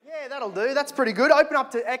that'll do. That's pretty good. Open up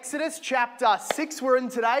to Exodus chapter 6 we're in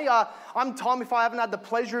today. I'm Tom, if I haven't had the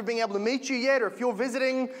pleasure of being able to meet you yet, or if you're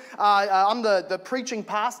visiting, I'm the preaching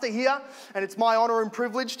pastor here, and it's my honor and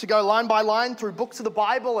privilege to go line by line through books of the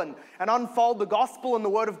Bible and unfold the gospel and the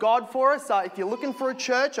word of God for us. If you're looking for a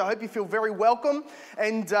church, I hope you feel very welcome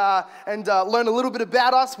and learn a little bit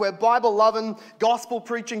about us. We're Bible-loving,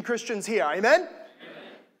 gospel-preaching Christians here. Amen?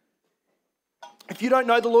 If you don't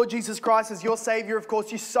know the Lord Jesus Christ as your Savior, of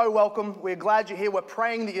course, you're so welcome. We're glad you're here. We're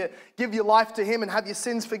praying that you give your life to Him and have your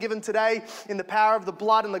sins forgiven today in the power of the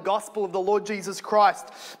blood and the gospel of the Lord Jesus Christ.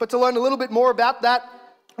 But to learn a little bit more about that,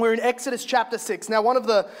 we're in Exodus chapter 6. Now, one of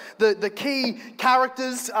the key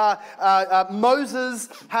characters, Moses,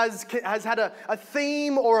 has had a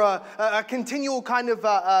theme or a continual kind of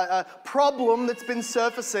problem that's been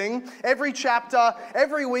surfacing. Every chapter,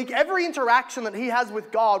 every week, every interaction that he has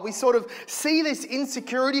with God, we sort of see this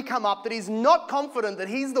insecurity come up, that he's not confident that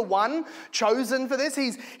he's the one chosen for this.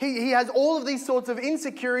 He has all of these sorts of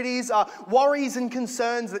insecurities, worries and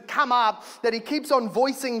concerns that come up that he keeps on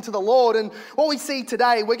voicing to the Lord. And what we see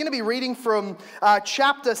today, we're going to be reading from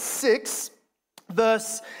chapter 6,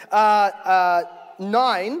 verse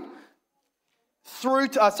 9 through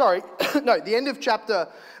to, the end of chapter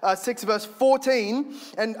 6, verse 14,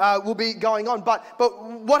 and we'll be going on. But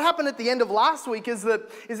what happened at the end of last week is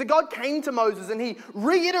that God came to Moses and he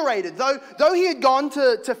reiterated, though he had gone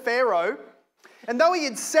to Pharaoh, and though he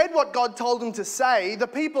had said what God told him to say, the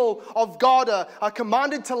people of God are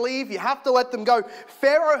commanded to leave. You have to let them go.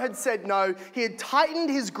 Pharaoh had said no. He had tightened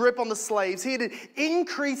his grip on the slaves. He had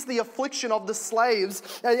increased the affliction of the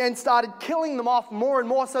slaves and started killing them off more and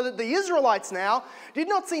more, so that the Israelites now did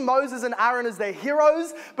not see Moses and Aaron as their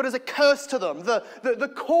heroes, but as a curse to them,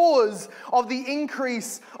 the cause of the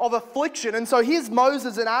increase of affliction. And so here's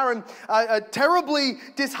Moses and Aaron terribly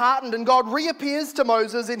disheartened, and God reappears to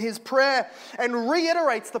Moses in his prayer and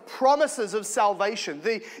reiterates the promises of salvation,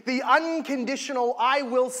 the unconditional I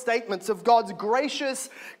will statements of God's gracious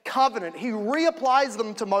covenant. He reapplies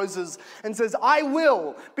them to Moses and says, I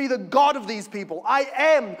will be the God of these people. I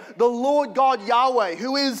am the Lord God Yahweh,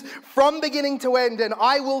 who is from beginning to end, and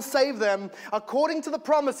I will save them according to the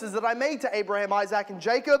promises that I made to Abraham, Isaac, and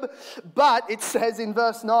Jacob. But it says in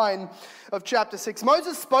verse 9 of chapter 6,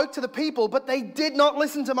 Moses spoke to the people, but they did not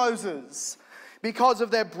listen to Moses, because of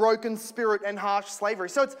their broken spirit and harsh slavery.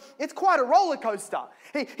 So it's quite a roller coaster.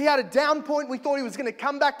 He had a down point. We thought he was going to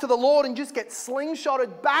come back to the Lord and just get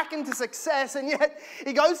slingshotted back into success. And yet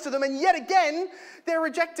he goes to them, and yet again, they're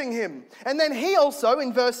rejecting him. And then he also,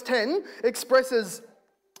 in verse 10, expresses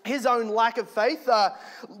his own lack of faith. The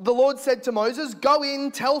Lord said to Moses, go in,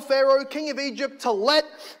 tell Pharaoh, king of Egypt, to let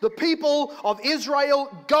the people of Israel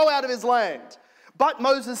go out of his land. But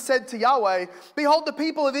Moses said to Yahweh, behold, the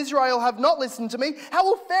people of Israel have not listened to me. How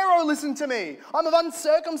will Pharaoh listen to me? I'm of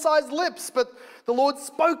uncircumcised lips. But the Lord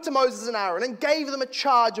spoke to Moses and Aaron and gave them a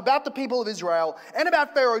charge about the people of Israel and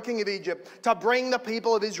about Pharaoh, king of Egypt, to bring the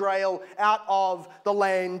people of Israel out of the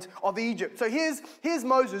land of Egypt. So here's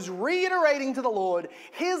Moses reiterating to the Lord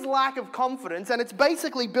his lack of confidence, and it's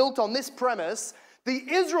basically built on this premise: the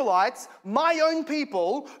Israelites, my own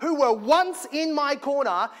people, who were once in my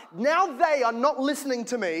corner, now they are not listening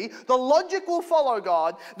to me. The logic will follow,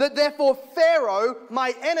 God, that therefore Pharaoh,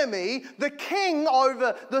 my enemy, the king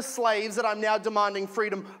over the slaves that I'm now demanding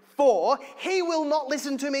freedom for, he will not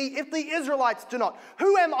listen to me if the Israelites do not.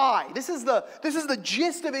 Who am I? This is the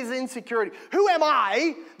gist of his insecurity. Who am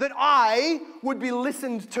I that I would be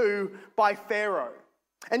listened to by Pharaoh?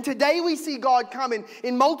 And today we see God come in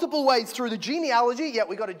multiple ways through the genealogy. Yeah,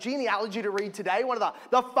 we got a genealogy to read today. One of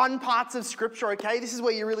the fun parts of Scripture, okay? This is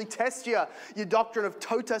where you really test your doctrine of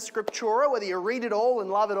tota scriptura, whether you read it all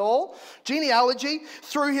and love it all. Genealogy,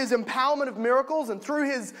 through his empowerment of miracles and through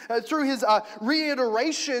his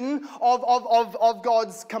reiteration of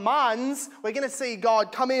God's commands, we're going to see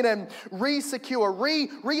God come in and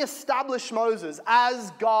re-establish Moses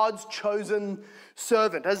as God's chosen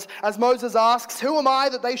servant. As Moses asks, who am I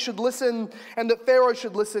that they should listen and that Pharaoh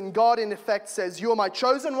should listen? God in effect says, you are my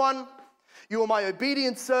chosen one, you are my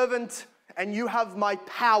obedient servant, and you have my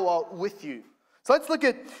power with you. So let's look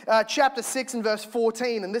at chapter 6 and verse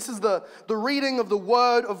 14, and this is the reading of the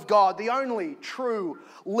word of God, the only true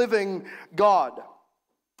living God.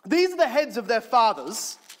 These are the heads of their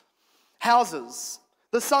fathers' houses,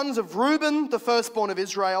 the sons of Reuben, the firstborn of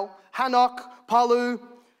Israel, Hanok, Palu,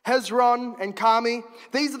 Hezron, and Carmi.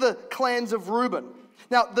 These are the clans of Reuben.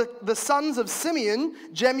 Now, the sons of Simeon,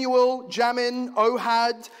 Jemuel, Jamin,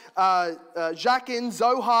 Ohad, Jachin,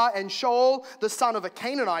 Zohar, and Shaul, the son of a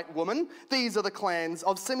Canaanite woman. These are the clans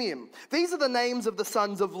of Simeon. These are the names of the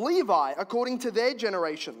sons of Levi, according to their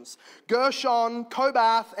generations. Gershon,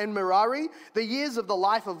 Kohath, and Merari, the years of the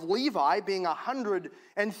life of Levi being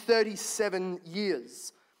 137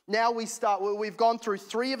 years. Now we've gone through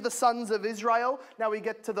 3 of the sons of Israel. Now we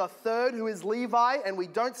get to the 3rd, who is Levi, and we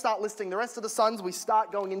don't start listing the rest of the sons. We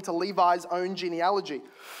start going into Levi's own genealogy.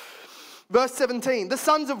 Verse 17, the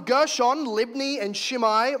sons of Gershon, Libni and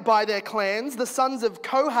Shimei by their clans. The sons of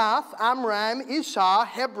Kohath, Amram, Ishar,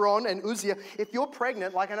 Hebron, and Uzziah. If you're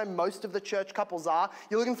pregnant, like I know most of the church couples are,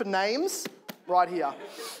 you're looking for names? Right here.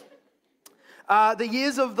 The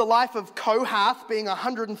years of the life of Kohath being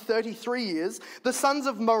 133 years. The sons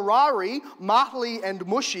of Merari, Mahli and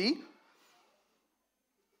Mushi.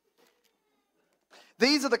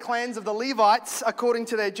 These are the clans of the Levites according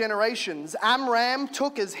to their generations. Amram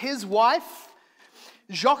took as his wife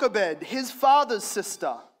Jochebed, his father's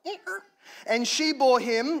sister. And she bore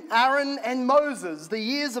him Aaron and Moses, the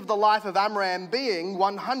years of the life of Amram being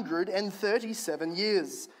 137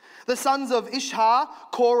 years. The sons of Ishar,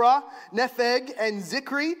 Korah, Nepheg, and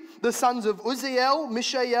Zikri. The sons of Uzziel,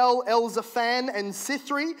 Mishael, Elzaphan, and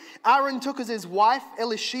Sithri. Aaron took as his wife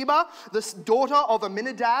Elisheba, the daughter of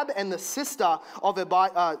Aminadab, and the sister of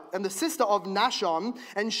Nashon.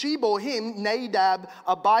 And she bore him Nadab,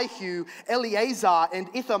 Abihu, Eleazar,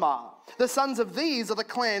 and Ithamar. The sons of these are the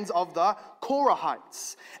clans of the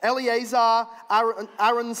Korahites. Eleazar,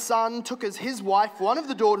 Aaron's son, took as his wife one of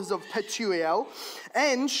the daughters of Petuel,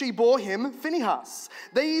 and she bore him Phinehas.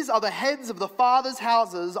 These are the heads of the fathers'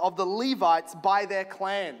 houses of the Levites by their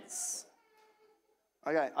clans.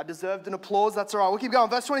 Okay, I deserved an applause. That's all right. We'll keep going.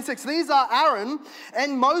 Verse 26. These are Aaron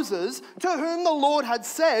and Moses, to whom the Lord had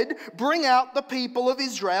said, bring out the people of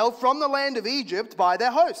Israel from the land of Egypt by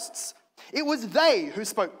their hosts. It was they who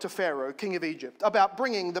spoke to Pharaoh, king of Egypt, about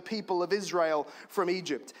bringing the people of Israel from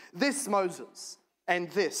Egypt. This Moses and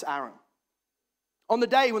this Aaron. On the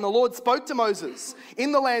day when the Lord spoke to Moses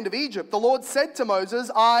in the land of Egypt, the Lord said to Moses,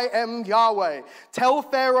 I am Yahweh. Tell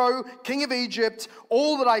Pharaoh, king of Egypt,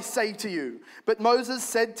 all that I say to you. But Moses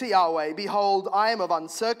said to Yahweh, behold, I am of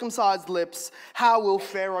uncircumcised lips. How will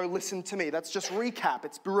Pharaoh listen to me? That's just recap.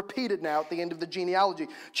 It's repeated now at the end of the genealogy.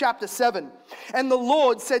 Chapter 7. And the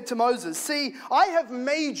Lord said to Moses, see, I have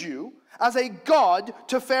made you as a god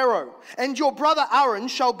to Pharaoh, and your brother Aaron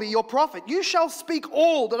shall be your prophet. You shall speak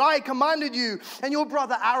all that I commanded you, and your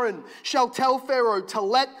brother Aaron shall tell Pharaoh to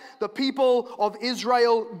let the people of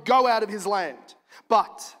Israel go out of his land.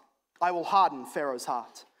 But I will harden Pharaoh's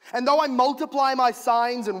heart. And though I multiply my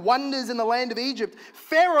signs and wonders in the land of Egypt,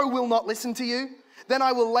 Pharaoh will not listen to you. Then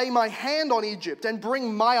I will lay my hand on Egypt and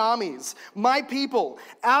bring my armies, my people,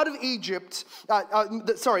 out of Egypt,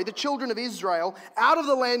 the children of Israel, out of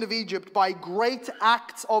the land of Egypt by great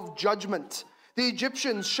acts of judgment. The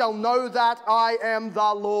Egyptians shall know that I am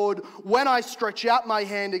the Lord when I stretch out my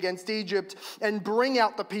hand against Egypt and bring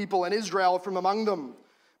out the people and Israel from among them.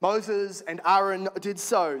 Moses and Aaron did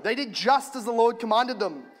so. They did just as the Lord commanded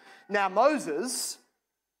them. Now Moses,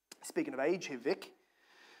 speaking of age here, Vic,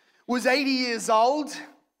 was 80 years old,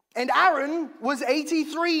 and Aaron was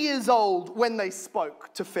 83 years old when they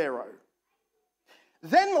spoke to Pharaoh.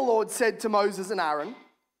 Then the Lord said to Moses and Aaron,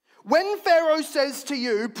 when Pharaoh says to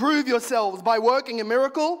you, prove yourselves by working a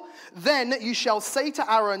miracle, then you shall say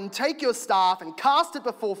to Aaron, take your staff and cast it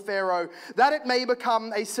before Pharaoh, that it may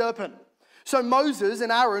become a serpent. So Moses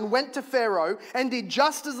and Aaron went to Pharaoh and did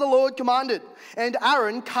just as the Lord commanded. And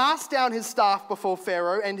Aaron cast down his staff before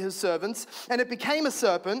Pharaoh and his servants, and it became a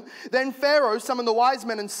serpent. Then Pharaoh summoned the wise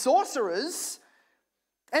men and sorcerers,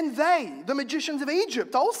 and they, the magicians of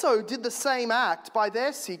Egypt, also did the same act by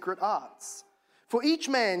their secret arts. For each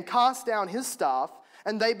man cast down his staff,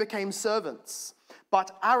 and they became servants. But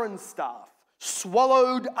Aaron's staff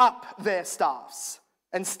swallowed up their staffs,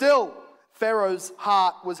 and still Pharaoh's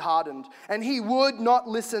heart was hardened, and he would not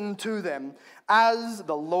listen to them, as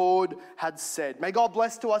the Lord had said. May God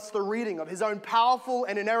bless to us the reading of his own powerful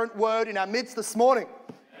and inerrant word in our midst this morning.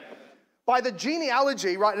 By the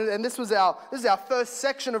genealogy, right, and this is our first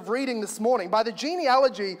section of reading this morning. By the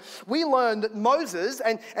genealogy, we learn that Moses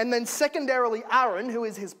and then secondarily Aaron, who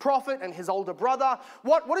is his prophet and his older brother,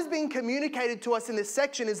 what is being communicated to us in this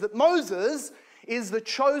section is that Moses is the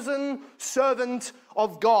chosen servant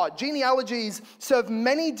of God. Genealogies serve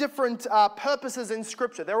many different purposes in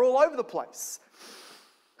Scripture. They're all over the place.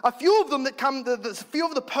 A few of them few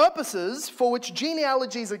of the purposes for which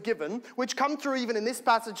genealogies are given, which come through even in this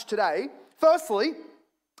passage today. Firstly,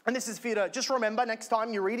 and this is for you to just remember next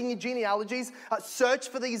time you're reading your genealogies, search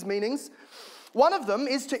for these meanings. One of them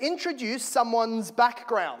is to introduce someone's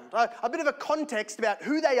background, a bit of a context about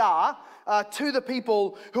who they are to the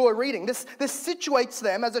people who are reading. This situates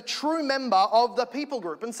them as a true member of the people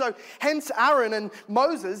group. And so hence Aaron and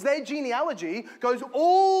Moses, their genealogy goes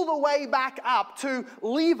all the way back up to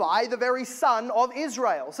Levi, the very son of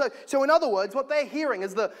Israel. So in other words, what they're hearing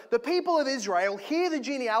is the people of Israel hear the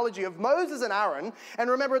genealogy of Moses and Aaron. And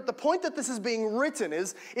remember, at the point that this is being written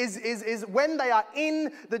is when they are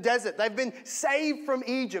in the desert. They've been saved from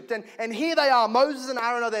Egypt. And here they are, Moses and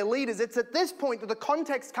Aaron are their leaders. It's at this point that the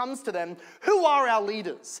context comes to them. Who are our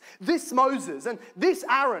leaders? This Moses and this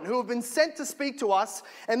Aaron, who have been sent to speak to us,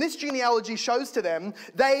 and this genealogy shows to them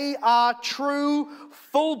they are true,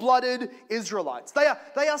 full-blooded Israelites. They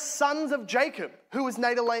are sons of Jacob, who was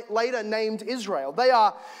later named Israel. They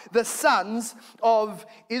are the sons of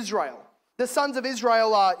Israel. The sons of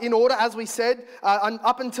Israel are in order, as we said,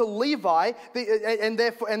 up until Levi, and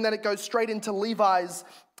then it goes straight into Levi's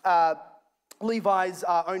own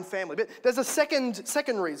family. But there's a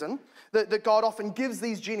second reason that God often gives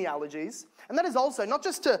these genealogies, and that is also not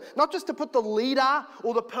just to put the leader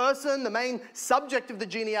or the person, the main subject of the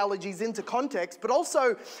genealogies into context, but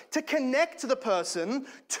also to connect the person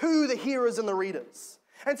to the hearers and the readers.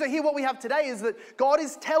 And so here what we have today is that God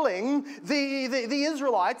is telling the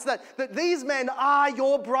Israelites that these men are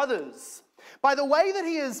your brothers. By the way that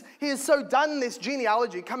he has so done this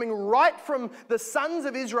genealogy, coming right from the sons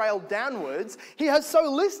of Israel downwards, he has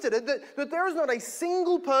so listed it that there is not a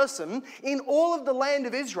single person in all of the land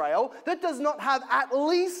of Israel that does not have at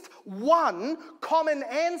least one common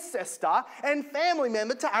ancestor and family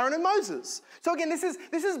member to Aaron and Moses. So again, this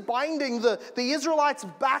is binding the Israelites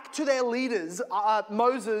back to their leaders,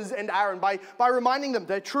 Moses and Aaron, by reminding them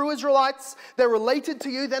they're true Israelites, they're related to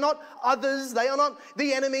you, they're not others, they are not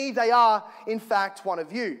the enemy, they are in fact one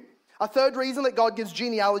of you. A third reason that God gives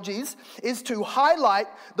genealogies is to highlight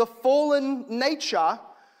the fallen nature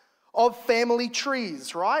of family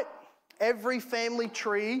trees, right? Every family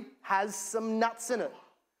tree has some nuts in it,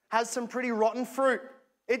 has some pretty rotten fruit.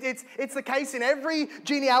 It's the case in every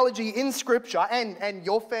genealogy in Scripture, and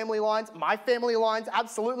your family lines, my family lines,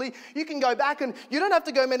 absolutely. You can go back and you don't have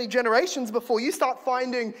to go many generations before you start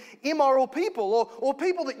finding immoral people or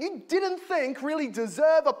people that you didn't think really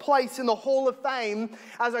deserve a place in the Hall of Fame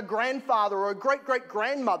as a grandfather or a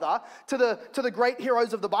great-great-grandmother to the great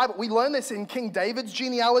heroes of the Bible. We learn this in King David's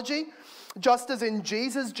genealogy. Just as in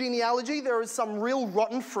Jesus' genealogy, there is some real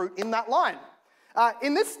rotten fruit in that line.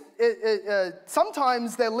 In this,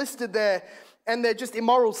 sometimes they're listed there and they're just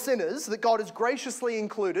immoral sinners that God has graciously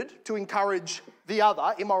included to encourage the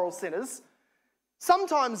other immoral sinners.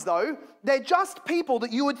 Sometimes, though, they're just people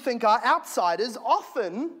that you would think are outsiders,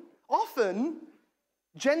 often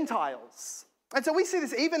Gentiles. And so we see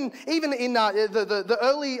this even in the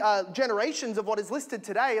early generations of what is listed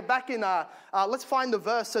today. Back in, let's find the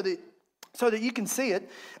verse so that you can see it.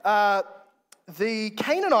 The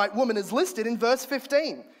Canaanite woman is listed in verse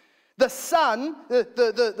 15. The son,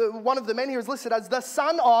 one of the men here is listed as the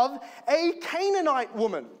son of a Canaanite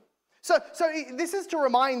woman. So this is to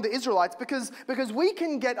remind the Israelites because we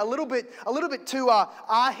can get a little bit too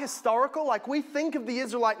historical. Like we think of the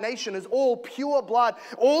Israelite nation as all pure blood,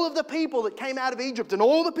 all of the people that came out of Egypt and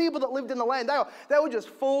all the people that lived in the land. They were just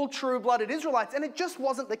full true-blooded Israelites, and it just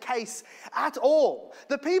wasn't the case at all.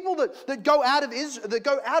 The people that go out of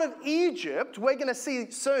Egypt, we're going to see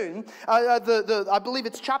soon. I believe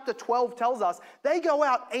it's chapter 12 tells us they go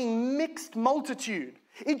out a mixed multitude.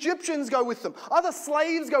 Egyptians go with them. Other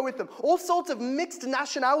slaves go with them. All sorts of mixed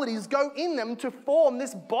nationalities go in them to form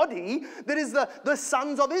this body that is the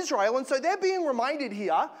sons of Israel. And so they're being reminded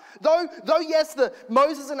here, though yes, the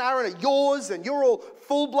Moses and Aaron are yours and you're all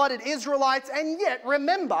full-blooded Israelites, and yet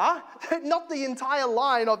remember that not the entire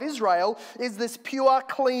line of Israel is this pure,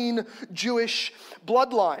 clean Jewish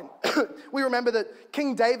bloodline. We remember that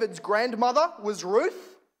King David's grandmother was Ruth.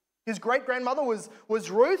 His great-grandmother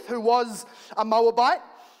was Ruth, who was a Moabite.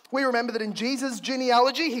 We remember that in Jesus'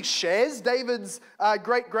 genealogy, he shares David's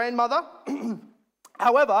great-grandmother.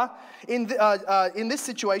 However, in this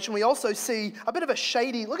situation, we also see a bit of a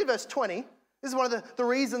shady... Look at verse 20. This is one of the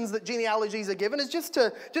reasons that genealogies are given, is just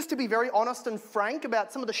to be very honest and frank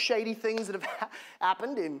about some of the shady things that have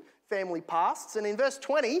happened in family pasts. And in verse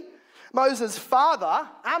 20, Moses' father,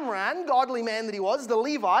 Amram, godly man that he was, the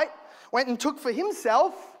Levite, went and took for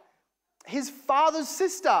himself his father's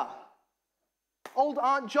sister, old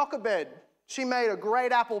Aunt Jochebed. She made a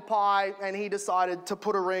great apple pie, and he decided to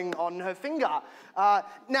put a ring on her finger.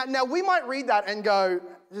 Now we might read that and go,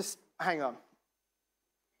 just hang on.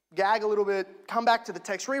 gag a little bit, come back to the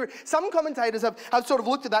text, reread. Some commentators have sort of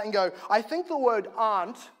looked at that and go, I think the word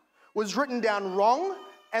aunt was written down wrong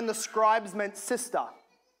and the scribes meant sister.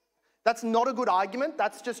 That's not a good argument.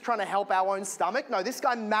 That's just trying to help our own stomach. No, this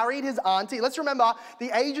guy married his auntie. Let's remember, the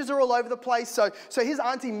ages are all over the place. So his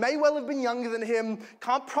auntie may well have been younger than him.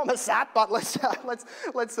 Can't promise that, but let's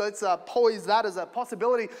poise that as a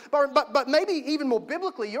possibility. But maybe even more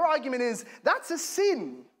biblically, your argument is that's a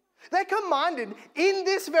sin. They're commanded in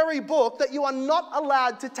this very book that you are not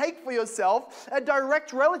allowed to take for yourself a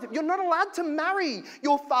direct relative. You're not allowed to marry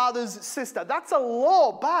your father's sister. That's a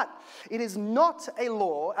law, but it is not a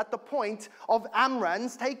law at the point of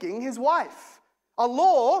Amram's taking his wife. A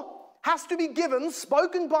law has to be given,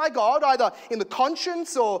 spoken by God, either in the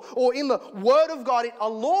conscience or in the word of God. A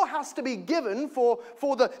law has to be given for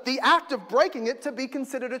the act of breaking it to be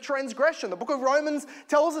considered a transgression. The book of Romans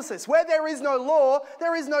tells us this. Where there is no law,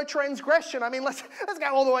 there is no transgression. I mean, let's go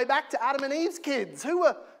all the way back to Adam and Eve's kids. Who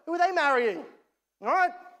were they marrying? All right,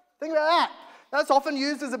 think about that. That's often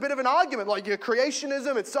used as a bit of an argument, like your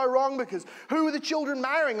creationism, it's so wrong because who are the children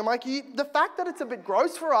marrying? I'm like, the fact that it's a bit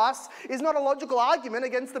gross for us is not a logical argument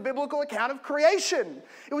against the biblical account of creation.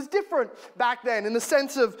 It was different back then in the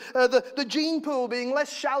sense of the gene pool being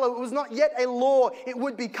less shallow. It was not yet a law. It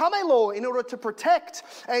would become a law in order to protect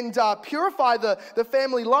and purify the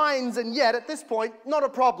family lines, and yet at this point, not a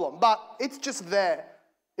problem, but it's just there.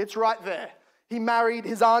 It's right there. He married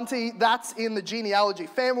his auntie. That's in the genealogy.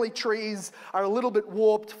 Family trees are a little bit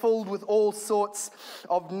warped, filled with all sorts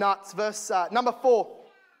of nuts. Verse number 4.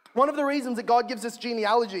 One of the reasons that God gives us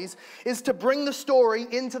genealogies is to bring the story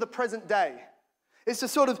into the present day. It's to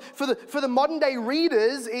sort of, for the modern day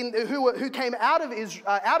readers who came out of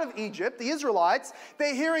Egypt, the Israelites,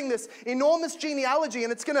 they're hearing this enormous genealogy,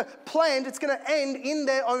 and it's going to end in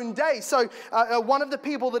their own day. So one of the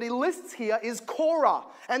people that he lists here is Korah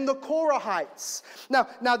and the Korahites.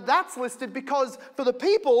 Now that's listed because for the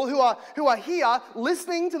people who are here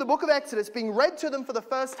listening to the book of Exodus being read to them for the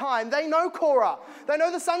first time, they know Korah. They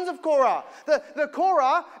know the sons of Korah. The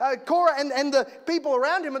Korah and the people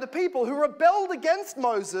around him are the people who rebelled against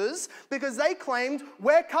Moses because they claimed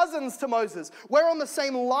we're cousins to Moses. We're on the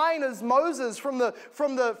same line as Moses from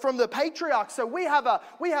the patriarchs. So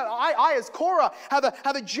I as Korah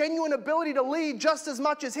have a genuine ability to lead just as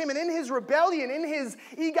much as him. And in his rebellion, in his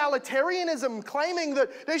egalitarianism, claiming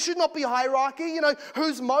that there should not be hierarchy,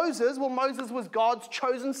 who's Moses? Well, Moses was God's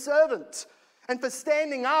chosen servant. And for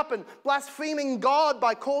standing up and blaspheming God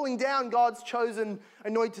by calling down God's chosen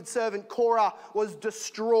anointed servant, Korah was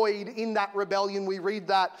destroyed in that rebellion. We read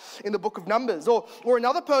that in the book of Numbers. Or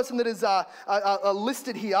another person that is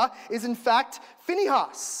listed here is in fact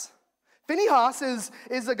Phinehas. Phinehas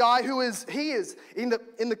is a guy who is in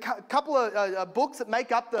the couple of books that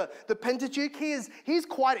make up the Pentateuch. He's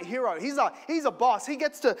quite a hero. He's a boss. He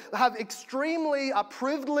gets to have extremely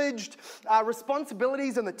privileged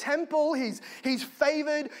responsibilities in the temple. He's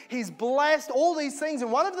favored. He's blessed. All these things.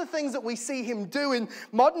 And one of the things that we see him do in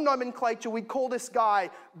modern nomenclature, we call this guy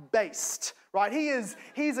based. Right?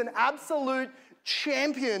 He's an absolute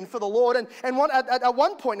champion for the Lord. And at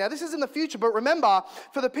one point, now this is in the future, but remember,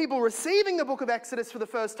 for the people receiving the book of Exodus for the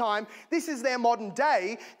first time, this is their modern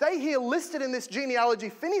day. They hear listed in this genealogy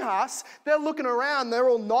Phinehas. They're looking around, they're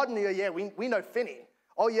all nodding here. Yeah, we know Finney.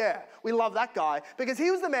 Oh yeah, we love that guy. Because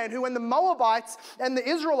he was the man who, when the Moabites and the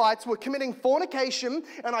Israelites were committing fornication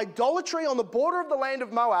and idolatry on the border of the land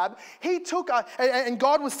of Moab, he took and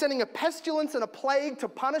God was sending a pestilence and a plague to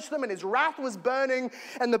punish them, and his wrath was burning,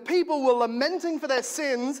 and the people were lamenting for their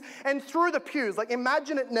sins, and through the pews, like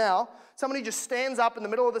imagine it now, somebody just stands up in the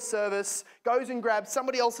middle of the service, goes and grabs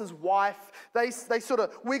somebody else's wife. They sort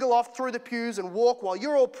of wiggle off through the pews and walk while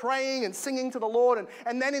you're all praying and singing to the Lord.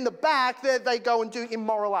 And then in the back, they go and do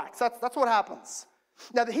immoral acts. That's what happens.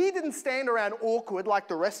 Now, he didn't stand around awkward like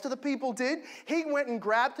the rest of the people did. He went and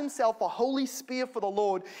grabbed himself a holy spear for the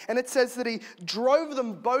Lord. And it says that he drove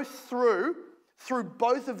them both through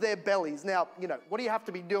both of their bellies. Now, what do you have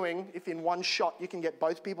to be doing if in one shot you can get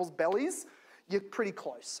both people's bellies? You're pretty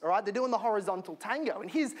close, all right? They're doing the horizontal tango. And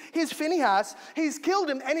here's Phinehas. He's killed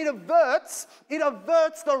him, and it averts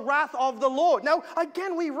the wrath of the Lord. Now,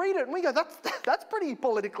 again, we read it, and we go, that's pretty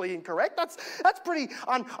politically incorrect. That's pretty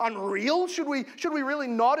unreal. Should we really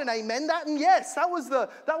nod and amen that? And yes, that was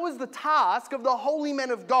the task of the holy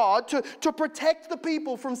men of God, to protect the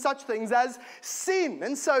people from such things as sin.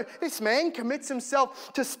 And so this man commits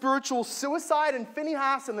himself to spiritual suicide, and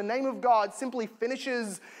Phinehas, in the name of God, simply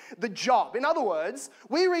finishes the job. In other words,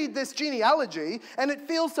 we read this genealogy and it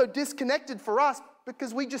feels so disconnected for us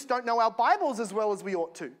because we just don't know our Bibles as well as we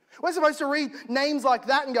ought to. We're supposed to read names like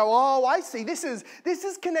that and go, oh, I see. This is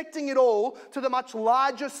connecting it all to the much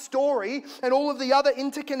larger story and all of the other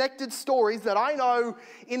interconnected stories that I know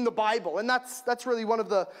in the Bible. And that's really one of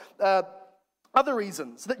the other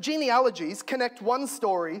reasons that genealogies connect one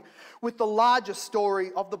story with the larger story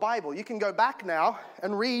of the Bible. You can go back now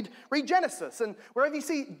and read Genesis, and wherever you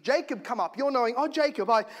see Jacob come up, you're knowing, oh, Jacob,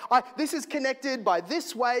 this is connected by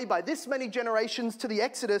this way, by this many generations to the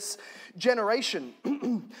Exodus generation.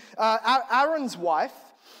 Aaron's wife,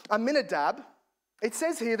 Aminadab, it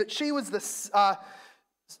says here that she was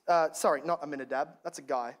sorry, not Aminadab, that's a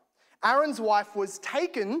guy. Aaron's wife was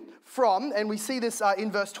taken from, and we see this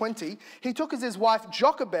in verse 20, he took as his wife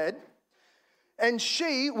Jochebed, and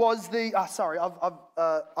she was the,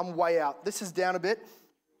 I'm way out. This is down a bit.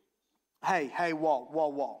 Hey,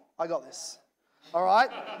 whoa. I got this. All right,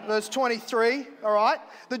 verse 23, all right.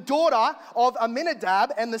 The daughter of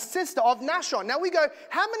Aminadab and the sister of Nahshon. Now we go,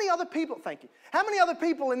 how many other people, thank you. How many other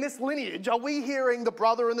people in this lineage are we hearing the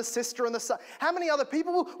brother and the sister and the son? How many other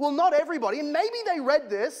people? Well, not everybody. And maybe they read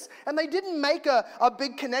this and they didn't make a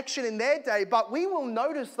big connection in their day, but we will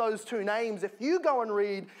notice those two names if you go and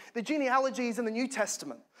read the genealogies in the New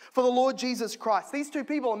Testament for the Lord Jesus Christ. These two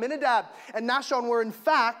people, Aminadab and Nahshon, were in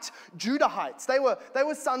fact Judahites. They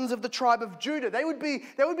were sons of the tribe of Judah. They would be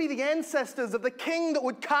the ancestors of the king that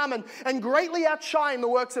would come and greatly outshine the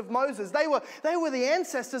works of Moses. They were the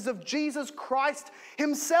ancestors of Jesus Christ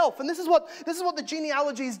himself. And this is what the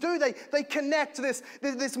genealogies do. They connect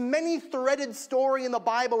this many-threaded story in the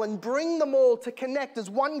Bible and bring them all to connect as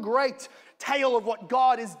one great tale of what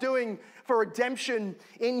God is doing for redemption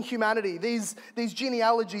in humanity. These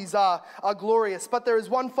genealogies are glorious. But there is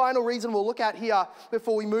one final reason we'll look at here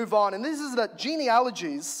before we move on. And this is that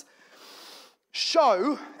genealogies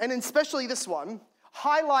show, and especially this one,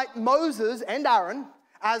 highlight Moses and Aaron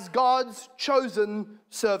as God's chosen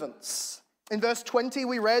servants. In verse 20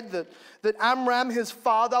 we read that Amram, his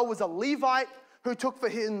father, was a Levite who took for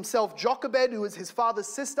himself Jochebed, who was his father's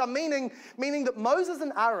sister, meaning that Moses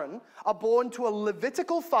and Aaron are born to a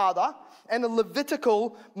Levitical father and a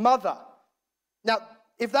Levitical mother. Now,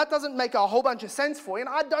 if that doesn't make a whole bunch of sense for you,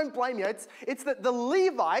 and I don't blame you, it's that the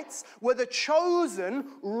Levites were the chosen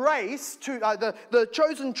race, the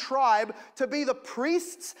chosen tribe to be the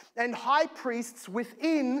priests and high priests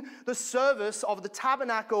within the service of the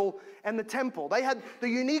tabernacle and the temple. They had the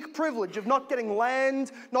unique privilege of not getting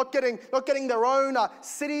land, not getting their own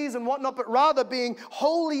cities and whatnot, but rather being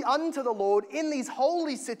holy unto the Lord in these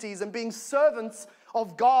holy cities and being servants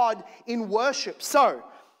of God in worship. So,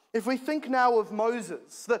 if we think now of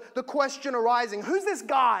Moses, the question arising, who's this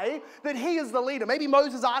guy that he is the leader? Maybe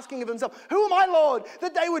Moses asking of himself, who am I, Lord,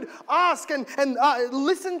 that they would ask and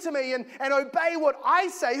listen to me and obey what I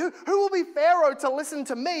say? Who will be Pharaoh to listen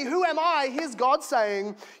to me? Who am I? Here's God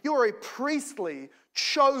saying, you are a priestly,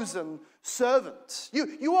 chosen servant.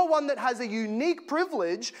 You are one that has a unique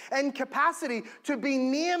privilege and capacity to be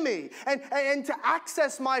near me and to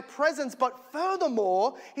access my presence. But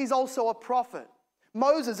furthermore, he's also a prophet.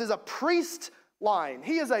 Moses is a priest line.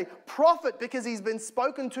 He is a prophet because he's been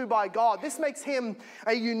spoken to by God. This makes him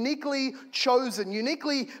a uniquely chosen,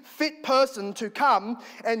 uniquely fit person to come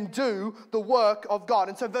and do the work of God.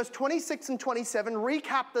 And so verse 26 and 27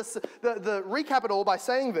 recap it all by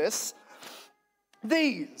saying this: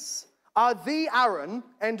 these are the Aaron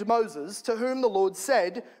and Moses to whom the Lord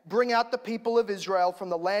said, bring out the people of Israel from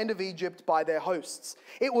the land of Egypt by their hosts.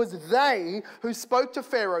 It was they who spoke to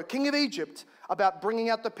Pharaoh, king of Egypt, about bringing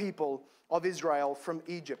out the people of Israel from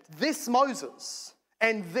Egypt. This Moses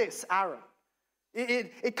and this Aaron.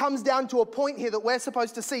 It comes down to a point here that we're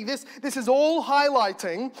supposed to see. This is all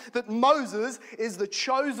highlighting that Moses is the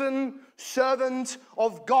chosen servant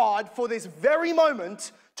of God for this very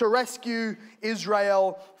moment to rescue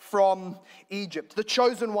Israel from Egypt. The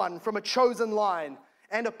chosen one from a chosen line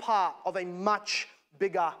and a part of a much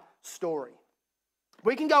bigger story.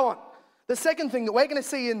 We can go on. The second thing that we're going to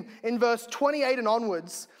see in verse 28 and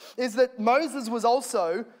onwards is that Moses was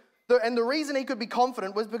also, and the reason he could be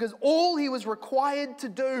confident was because all he was required to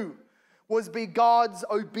do was be God's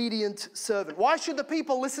obedient servant. Why should the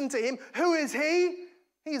people listen to him? Who is he?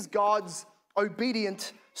 He is God's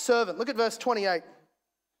obedient servant. Look at verse 28.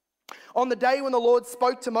 On the day when the Lord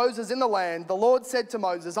spoke to Moses in the land, the Lord said to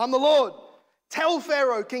Moses, I'm the Lord. Tell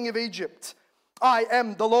Pharaoh, king of Egypt, I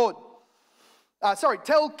am the Lord.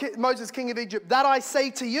 Tell Moses, king of Egypt, that I say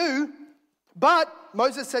to you. But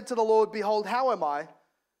Moses said to the Lord, behold, how am I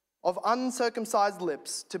of uncircumcised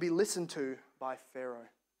lips to be listened to by Pharaoh?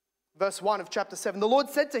 Verse 1 of chapter 7, the Lord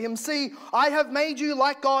said to him, "See, I have made you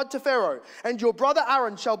like God to Pharaoh, and your brother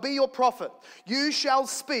Aaron shall be your prophet. You shall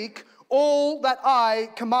speak all that I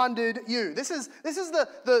commanded you." This is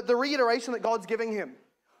the reiteration that God's giving him.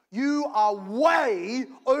 You are way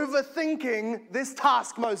overthinking this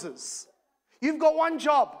task, Moses. You've got one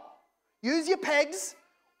job. Use your pegs,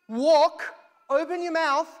 walk, open your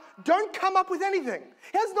mouth, don't come up with anything.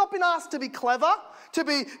 He has not been asked to be clever, to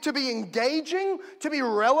be engaging, to be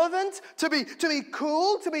relevant, to be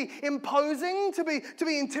cool, to be imposing, to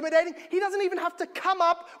be intimidating. He doesn't even have to come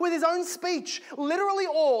up with his own speech. Literally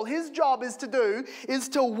all his job is to do is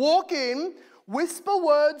to walk in, whisper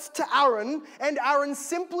words to Aaron, and Aaron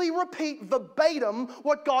simply repeat verbatim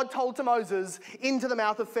what God told to Moses into the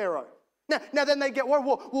mouth of Pharaoh. Now then they get, well,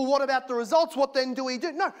 what about the results? What then do we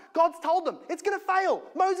do? No, God's told them. It's going to fail.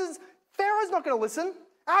 Pharaoh's not going to listen.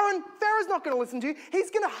 Aaron, Pharaoh's not going to listen to you. He's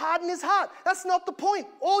going to harden his heart. That's not the point.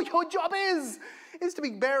 All your job is to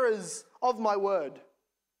be bearers of my word.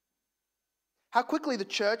 How quickly the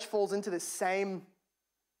church falls into this same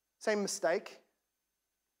mistake.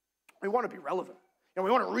 We want to be relevant. We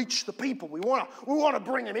want to reach the people. We want to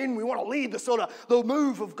bring them in. We want to lead the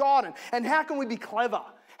move of God. And how can we be clever?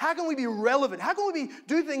 How can we be relevant? How can we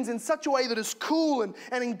do things in such a way that is cool and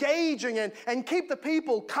engaging and keep the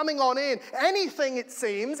people coming on in? Anything, it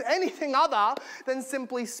seems, anything other than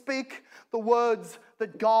simply speak the words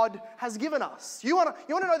that God has given us. You want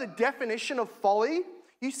to know the definition of folly?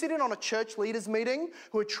 You sit in on a church leaders meeting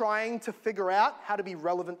who are trying to figure out how to be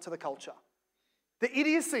relevant to the culture. The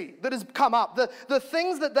idiocy that has come up, the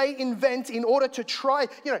things that they invent in order to try,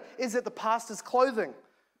 is it the pastor's clothing?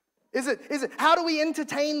 Is it how do we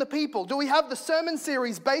entertain the people? Do we have the sermon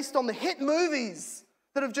series based on the hit movies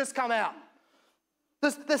that have just come out?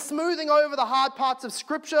 They're smoothing over the hard parts of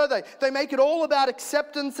Scripture. They make it all about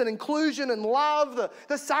acceptance and inclusion and love.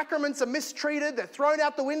 The sacraments are mistreated. They're thrown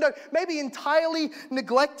out the window, maybe entirely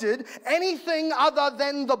neglected. Anything other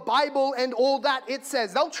than the Bible and all that it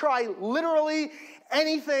says. They'll try literally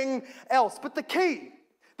anything else. But the key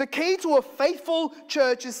to a faithful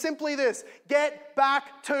church is simply this: get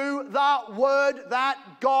back to the word that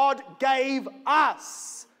God gave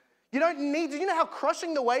us. You you know how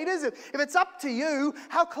crushing the weight is? If it's up to you,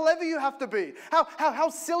 how clever you have to be, how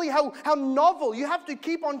silly, how novel, you have to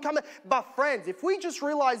keep on coming. But friends, if we just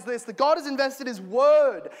realize this, that God has invested his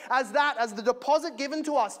word as the deposit given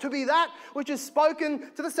to us, to be that which is spoken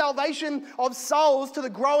to the salvation of souls, to the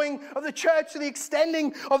growing of the church, to the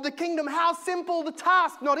extending of the kingdom. How simple the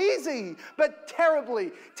task, not easy, but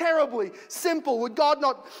terribly, terribly simple. Would God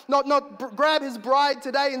not grab his bride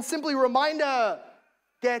today and simply remind her,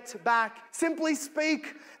 get back. Simply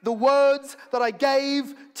speak the words that I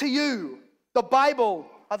gave to you. The Bible,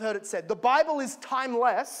 I've heard it said, the Bible is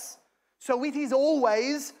timeless, so it is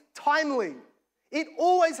always timely. It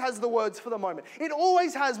always has the words for the moment. It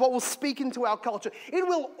always has what will speak into our culture. It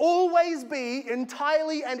will always be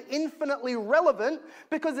entirely and infinitely relevant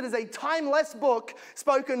because it is a timeless book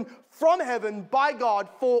spoken from heaven by God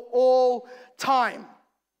for all time.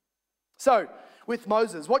 So, with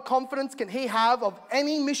Moses, what confidence can he have of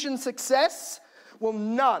any mission success? Well,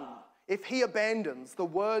 none if he abandons the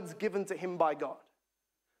words given to him by God.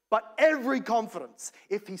 But every confidence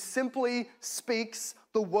if he simply speaks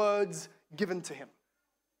the words given to him.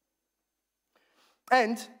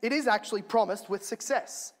 And it is actually promised with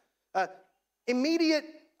success. Immediate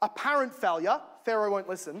apparent failure, Pharaoh won't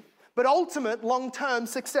listen, but ultimate long-term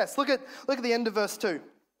success. Look at the end of verse 2.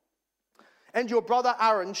 And your brother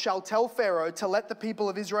Aaron shall tell Pharaoh to let the people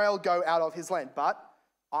of Israel go out of his land. But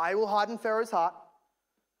I will harden Pharaoh's heart.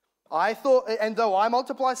 And though I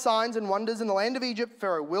multiply signs and wonders in the land of Egypt,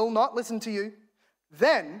 Pharaoh will not listen to you.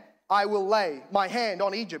 Then I will lay my hand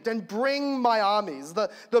on Egypt and bring my armies,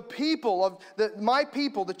 my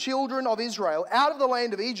people, the children of Israel, out of the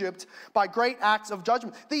land of Egypt by great acts of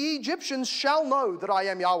judgment. The Egyptians shall know that I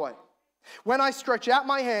am Yahweh, when I stretch out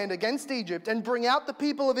my hand against Egypt and bring out the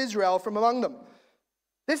people of Israel from among them.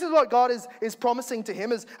 This is what God is promising to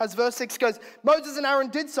him as verse 6 goes. Moses and Aaron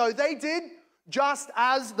did so. They did just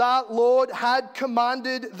as the Lord had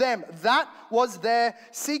commanded them. That was their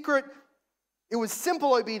secret. It was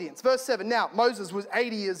simple obedience. Verse 7, now Moses was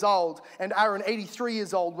 80 years old and Aaron 83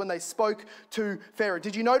 years old when they spoke to Pharaoh.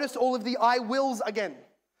 Did you notice all of the I wills again?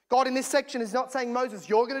 God in this section is not saying, Moses,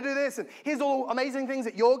 you're going to do this, and here's all amazing things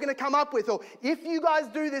that you're going to come up with, or if you guys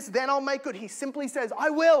do this, then I'll make good. He simply says, I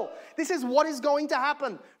will. This is what is going to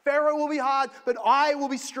happen. Pharaoh will be hard, but I will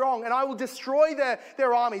be strong, and I will destroy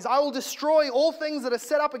their armies. I will destroy all things that are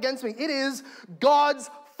set up against me. It is God's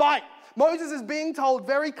fight. Moses is being told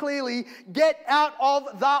very clearly, get out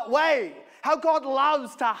of that way. How God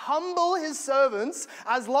loves to humble his servants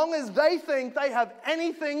as long as they think they have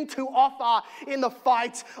anything to offer in the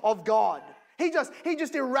fight of God. He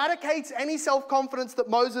just eradicates any self-confidence that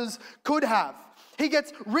Moses could have. He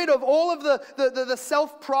gets rid of all of the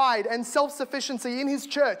self-pride and self-sufficiency in his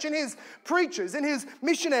church, in his preachers, in his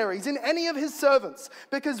missionaries, in any of his servants,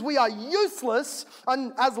 because we are useless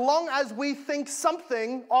as long as we think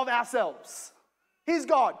something of ourselves. He's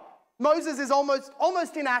God. Moses is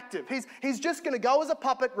almost inactive. He's just going to go as a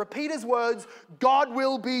puppet, repeat his words. God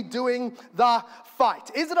will be doing the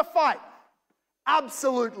fight. Is it a fight?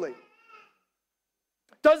 Absolutely.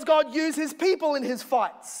 Does God use his people in his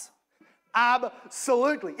fights?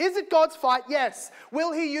 Absolutely. Is it God's fight? Yes.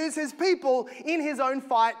 Will he use his people in his own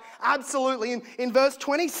fight? Absolutely. In verse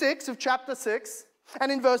 26 of chapter 6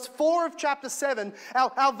 and in verse 4 of chapter 7,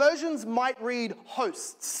 our versions might read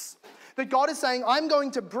hosts. That God is saying, I'm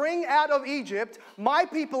going to bring out of Egypt my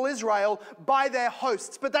people Israel by their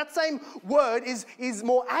hosts. But that same word is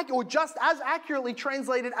more accurate, or just as accurately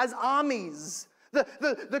translated as armies.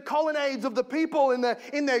 The colonnades of the people in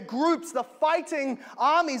their groups, the fighting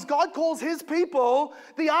armies. God calls his people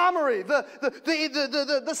the armory,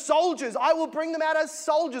 the soldiers. I will bring them out as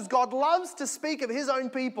soldiers. God loves to speak of his own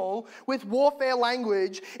people with warfare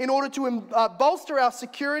language in order to bolster our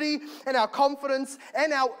security and our confidence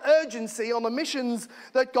and our urgency on the missions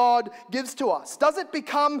that God gives to us. Does it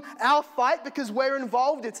become our fight because we're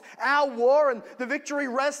involved? It's our war and the victory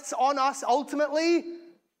rests on us ultimately?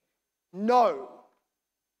 No.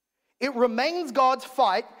 It remains God's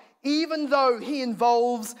fight even though he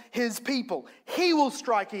involves his people. He will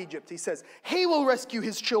strike Egypt, he says. He will rescue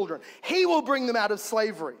his children. He will bring them out of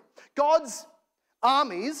slavery. God's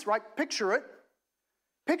armies, right, picture it.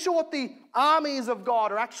 Picture what the armies of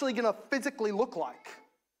God are actually going to physically look like.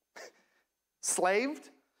 Slaved,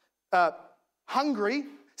 hungry,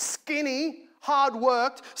 skinny,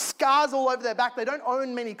 hard-worked, scars all over their back. They don't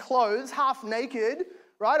own many clothes, half naked.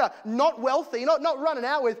 Right? Not wealthy, not running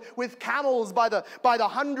out with camels by the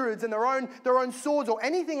hundreds and their own swords or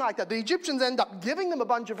anything like that. The Egyptians end up giving them a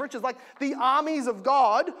bunch of riches, like the armies of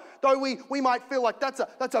God. Though we might feel like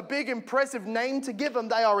that's a big, impressive name to give them,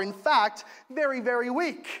 they are in fact very, very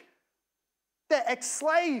weak. They're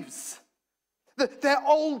ex-slaves. They're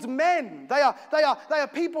old men. They are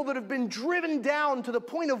people that have been driven down to the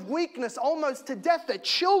point of weakness, almost to death. They're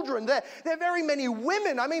children. They're very many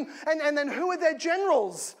women. I mean, and then who are their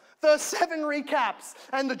generals? Verse 7 recaps.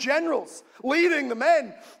 And the generals leading the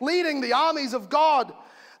men, leading the armies of God.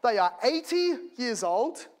 They are 80 years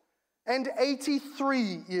old and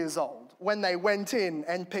 83 years old when they went in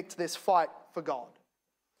and picked this fight for God.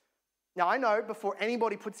 Now, I know before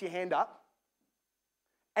anybody puts your hand up,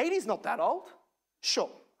 80 is not that old.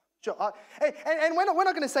 Sure. And we're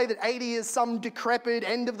not going to say that 80 is some decrepit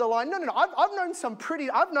end of the line. No. I've known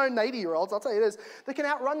 80-year-olds, I'll tell you this, that can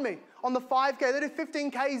outrun me on the 5K. They do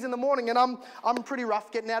 15Ks in the morning and I'm pretty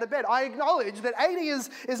rough getting out of bed. I acknowledge that 80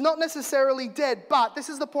 is not necessarily dead, but this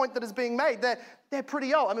is the point that is being made. They're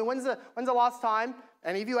pretty old. I mean, when's the last time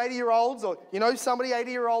any of you 80-year-olds or you know somebody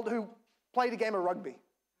 80-year-old who played a game of rugby?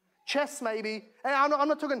 Chess maybe, and I'm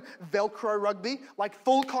not talking Velcro rugby, like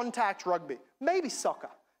full contact rugby. Maybe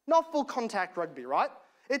soccer, not full contact rugby, right?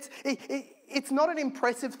 It's not an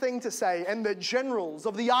impressive thing to say, and the generals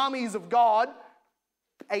of the armies of God,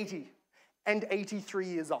 80 and 83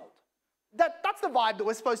 years old. That's the vibe that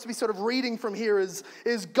we're supposed to be sort of reading from here is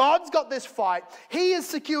God's got this fight, he has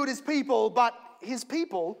secured his people, but his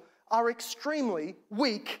people are extremely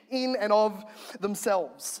weak in and of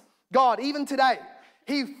themselves. God, even today,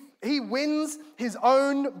 he wins his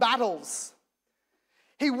own battles.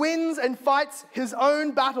 He wins and fights his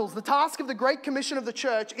own battles. The task of the Great Commission of the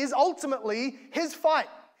church is ultimately his fight.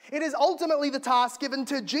 It is ultimately the task given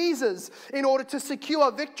to Jesus in order to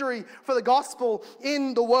secure victory for the gospel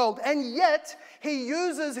in the world. And yet, he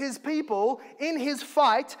uses his people in his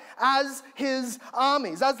fight as his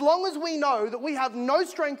armies. As long as we know that we have no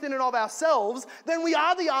strength in and of ourselves, then we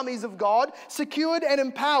are the armies of God, secured and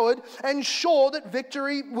empowered, and sure that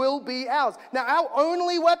victory will be ours. Now, our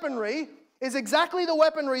only weaponry is exactly the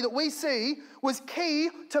weaponry that we see was key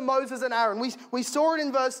to Moses and Aaron. We saw it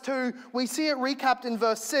in verse 2. We see it recapped in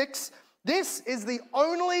verse 6. This is the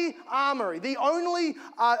only armory, the only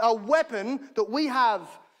weapon that we have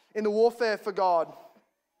in the warfare for God.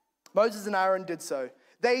 Moses and Aaron did so.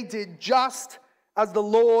 They did just as the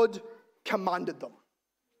Lord commanded them.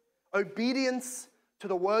 Obedience to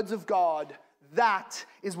the words of God, that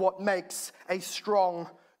is what makes a strong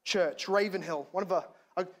church. Ravenhill, one of a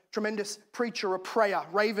tremendous preacher, a prayer,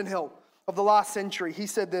 Ravenhill of the last century, he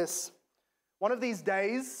said this: one of these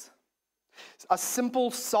days, A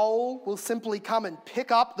simple soul will simply come and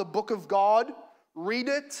pick up the book of God, read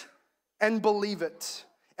it, and believe it.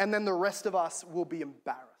 And then the rest of us will be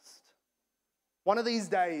embarrassed. One of these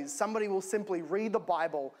days, somebody will simply read the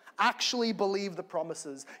Bible, actually believe the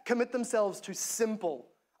promises, commit themselves to simple,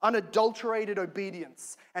 unadulterated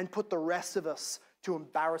obedience, and put the rest of us to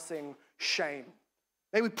embarrassing shame.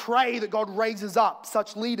 May we pray that God raises up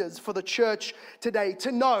such leaders for the church today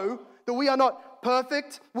to know that we are not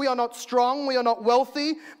perfect, we are not strong, we are not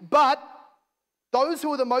wealthy, but those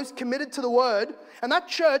who are the most committed to the word, and that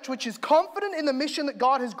church which is confident in the mission that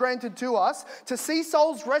God has granted to us to see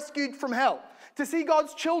souls rescued from hell, to see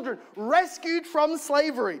God's children rescued from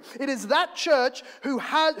slavery. It is that church who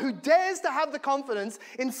dares to have the confidence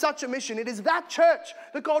in such a mission. It is that church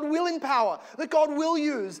that God will empower, that God will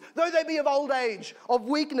use, though they be of old age, of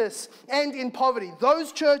weakness, and in poverty.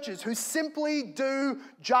 Those churches who simply do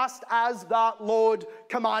just as the Lord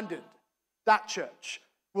commanded. That church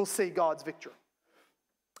will see God's victory.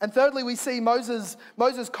 And thirdly, we see Moses'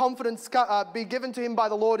 confidence be given to him by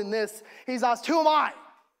the Lord in this. He's asked, who am I?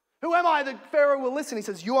 Who am I that Pharaoh will listen? He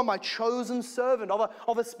says, you are my chosen servant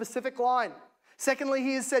of a specific line. Secondly,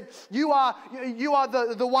 he has said, you are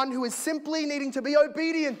the one who is simply needing to be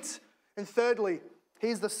obedient. And thirdly, he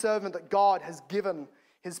is the servant that God has given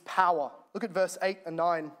his power. Look at verse 8 and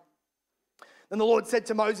 9. Then the Lord said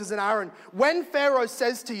to Moses and Aaron, when Pharaoh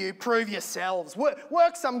says to you, prove yourselves,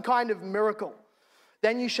 work some kind of miracle,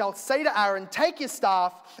 then you shall say to Aaron, take your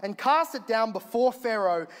staff and cast it down before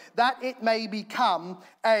Pharaoh, that it may become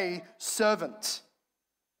a servant.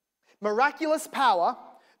 Miraculous power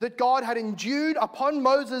that God had endued upon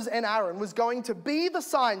Moses and Aaron was going to be the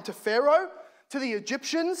sign to Pharaoh, to the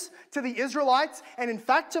Egyptians, to the Israelites, and in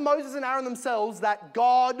fact to Moses and Aaron themselves, that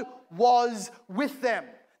God was with them.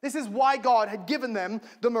 This is why God had given them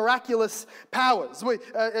the miraculous powers.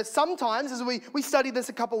 Sometimes, as we studied this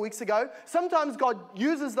a couple of weeks ago, sometimes God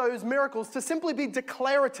uses those miracles to simply be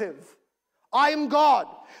declarative. I am God.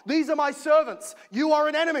 These are my servants. You are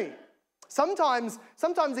an enemy. Sometimes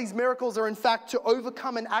these miracles are in fact to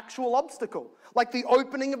overcome an actual obstacle, like the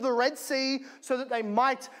opening of the Red Sea so that they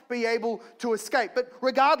might be able to escape. But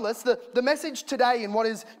regardless, the message today in what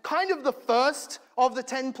is kind of the first of the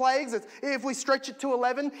 10 plagues, if we stretch it to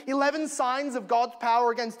 11 signs of God's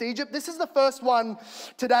power against Egypt, this is the first one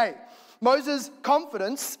today. Moses'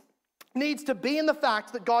 confidence needs to be in the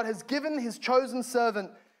fact that God has given his chosen servant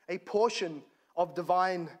a portion of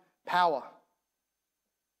divine power.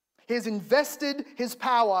 He has invested his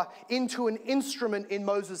power into an instrument in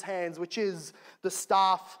Moses' hands, which is the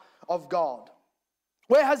staff of God.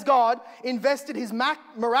 Where has God invested his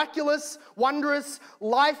miraculous, wondrous,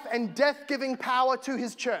 life and death-giving power to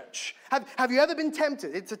his church? Have you ever been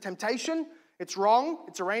tempted? It's a temptation, it's wrong,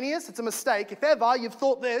 it's erroneous, it's a mistake. If ever you've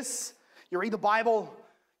thought this, you read the Bible,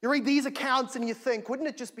 you read these accounts and you think, wouldn't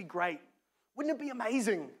it just be great? Wouldn't it be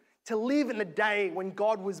amazing to live in a day when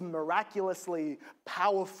God was miraculously,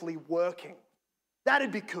 powerfully working?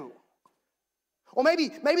 That'd be cool. Or maybe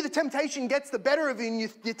the temptation gets the better of you and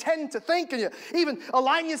you tend to think and you even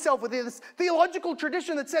align yourself with this theological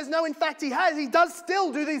tradition that says, no, in fact, he does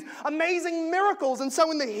still do these amazing miracles. And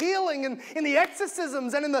so in the healing and in the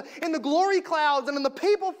exorcisms and in the glory clouds and in the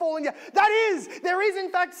people falling down, there is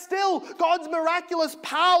in fact still God's miraculous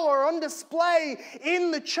power on display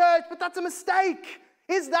in the church, but that's a mistake.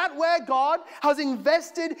 Is that where God has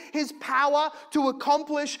invested his power to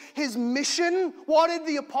accomplish his mission? What did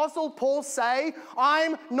the Apostle Paul say?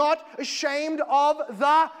 I'm not ashamed of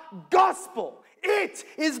the gospel. It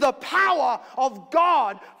is the power of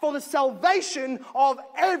God for the salvation of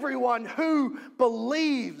everyone who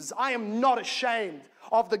believes. I am not ashamed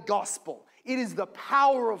of the gospel. It is the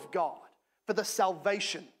power of God for the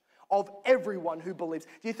salvation of everyone who believes.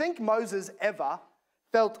 Do you think Moses ever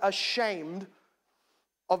felt ashamed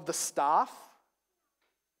of the staff?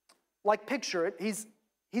 Like, picture it.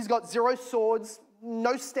 He's got 0 swords,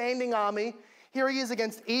 no standing army. Here he is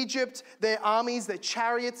against Egypt, their armies, their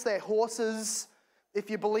chariots, their horses. If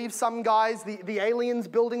you believe some guys, the aliens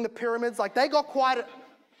building the pyramids, like they got quite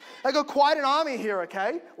an army here,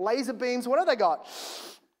 okay? Laser beams, what have they got?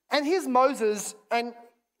 And here's Moses, and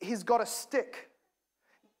he's got a stick.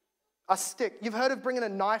 A stick. You've heard of bringing a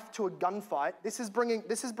knife to a gunfight. This is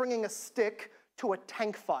bringing a stick to a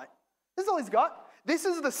tank fight. This is all he's got. This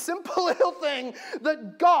is the simple little thing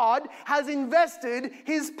that God has invested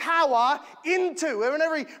his power into.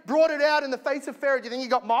 Whenever he brought it out in the face of Pharaoh, do you think he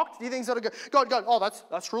got mocked? Do you think sort of God, oh,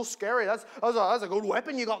 that's real scary. That's a good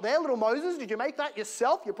weapon you got there, little Moses. Did you make that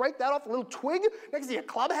yourself? You break that off a little twig next to your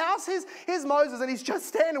clubhouse? Here's Moses, and he's just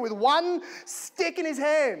standing with one stick in his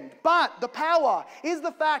hand. But the power is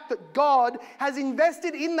the fact that God has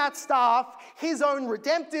invested in that staff his own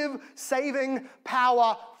redemptive, saving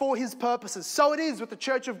power for his purposes. So it is with the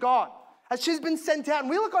church of God. As she's been sent out, and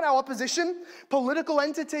we look on our opposition, political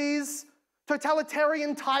entities,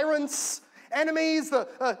 totalitarian tyrants, enemies,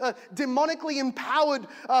 the demonically empowered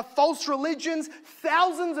false religions,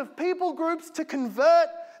 thousands of people groups to convert,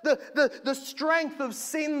 the strength of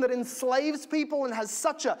sin that enslaves people and has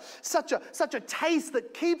such a taste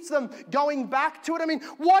that keeps them going back to it. I mean,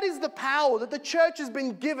 what is the power that the church has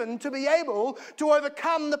been given to be able to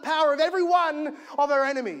overcome the power of every one of our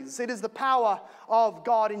enemies? It is the power of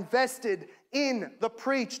God invested in the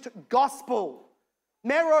preached gospel.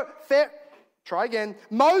 Moses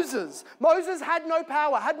had no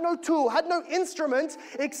power, had no tool, had no instrument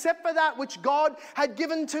except for that which God had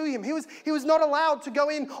given to him. He was not allowed to go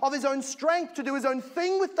in of his own strength to do his own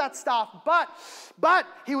thing with that staff, but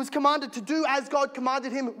he was commanded to do as God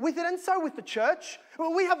commanded him with it, and so with the church.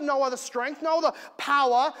 Well, we have no other strength, no other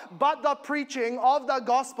power but the preaching of the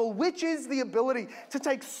gospel, which is the ability to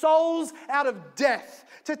take souls out of death,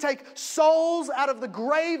 to take souls out of the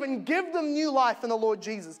grave and give them new life in the Lord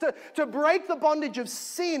Jesus, to break the bondage of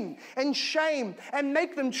sin and shame and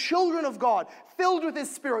make them children of God, filled with his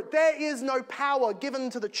Spirit. There is no power given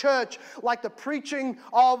to the church like the preaching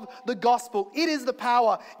of the gospel. It is the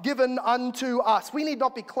power given unto us. We need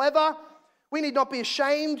not be clever. We need not be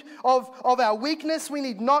ashamed of our weakness. We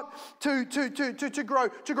need not to grow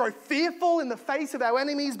fearful in the face of our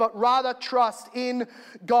enemies, but rather trust in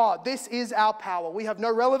God. This is our power. We have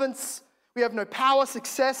no relevance. We have no power,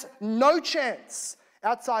 success, no chance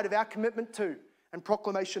outside of our commitment to and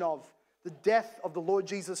proclamation of the death of the Lord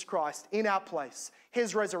Jesus Christ in our place,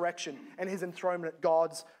 his resurrection, and his enthronement at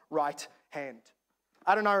God's right hand.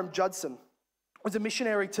 Adoniram Judson was a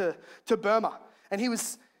missionary to Burma, and he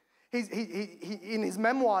in his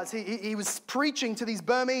memoirs, he was preaching to these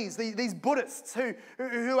Burmese, these Buddhists, who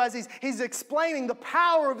as he's explaining the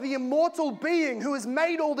power of the immortal being who has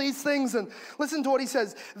made all these things. And listen to what he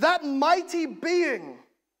says. That mighty being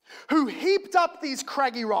who heaped up these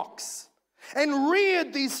craggy rocks and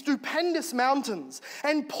reared these stupendous mountains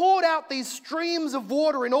and poured out these streams of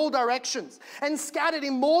water in all directions and scattered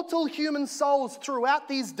immortal human souls throughout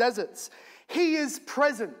these deserts. He is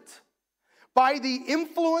present by the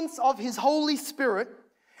influence of his Holy Spirit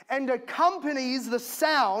and accompanies the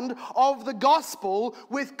sound of the gospel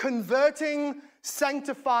with converting,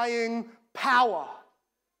 sanctifying power.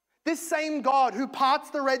 This same God who parts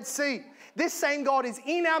the Red Sea, this same God is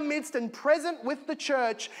in our midst and present with the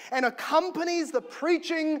church and accompanies the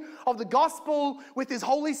preaching of the gospel with his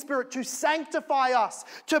Holy Spirit to sanctify us,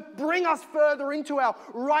 to bring us further into our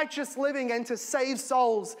righteous living and to save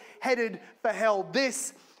souls headed for hell.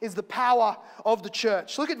 This is the power of the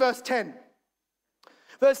church. Look at verse 10.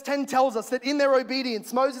 Verse 10 tells us that in their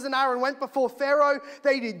obedience, Moses and Aaron went before Pharaoh.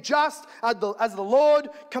 They did just as the Lord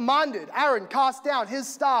commanded. Aaron cast down his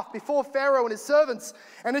staff before Pharaoh and his servants,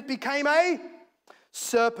 and it became a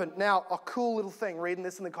serpent. Now, a cool little thing, reading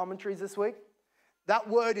this in the commentaries this week. That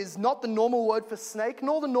word is not the normal word for snake,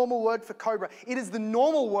 nor the normal word for cobra. It is the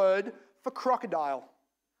normal word for crocodile.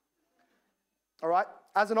 All right?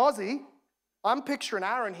 As an Aussie, I'm picturing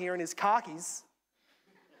Aaron here in his khakis,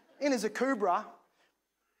 in his akubra,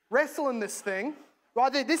 wrestling this thing.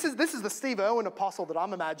 Right, this is the Steve Irwin apostle that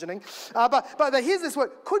I'm imagining. But here's this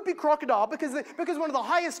word, could be crocodile, because one of the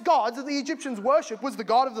highest gods that the Egyptians worship was the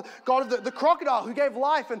god of the crocodile who gave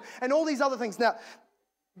life and all these other things. Now,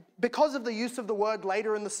 because of the use of the word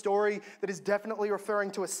later in the story that is definitely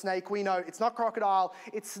referring to a snake, we know it's not crocodile,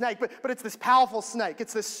 it's snake, but it's this powerful snake.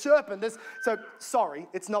 It's this serpent. Sorry,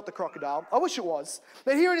 it's not the crocodile. I wish it was.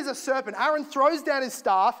 But here it is, a serpent. Aaron throws down his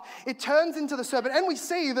staff. It turns into the serpent. And we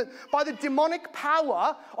see that by the demonic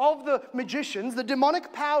power of the magicians, the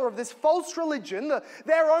demonic power of this false religion,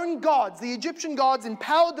 their own gods, the Egyptian gods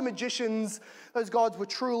empowered the magicians. Those gods were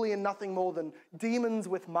truly and nothing more than demons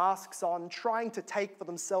with masks on, trying to take for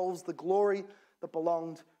themselves the glory that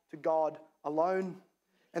belonged to God alone.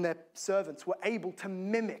 And their servants were able to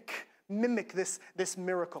mimic this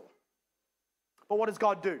miracle. But what does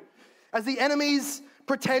God do? As the enemies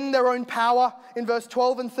pretend their own power in verse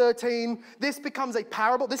 12 and 13, this becomes a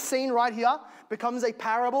parable. This scene right here becomes a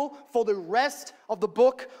parable for the rest of the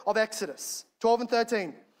book of Exodus. 12 and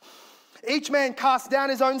 13. Each man cast down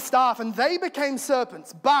his own staff, and they became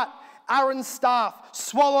serpents. But Aaron's staff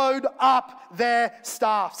swallowed up their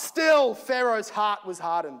staff. Still, Pharaoh's heart was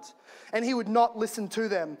hardened, and he would not listen to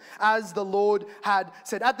them, as the Lord had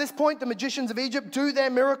said. At this point, the magicians of Egypt do their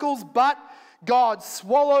miracles, but God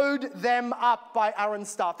swallowed them up by Aaron's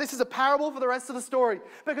staff. This is a parable for the rest of the story,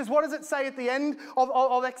 because what does it say at the end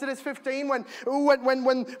of Exodus 15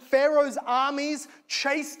 when Pharaoh's armies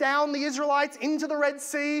chase down the Israelites into the Red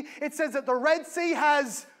Sea? It says that the Red Sea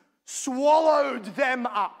has swallowed them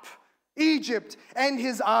up. Egypt and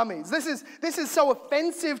his armies. This is so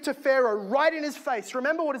offensive to Pharaoh, right in his face.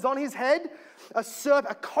 Remember what is on his head? A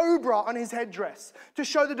cobra on his headdress, to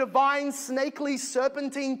show the divine snakely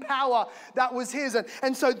serpentine power that was his.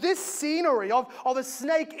 And so this scenery of a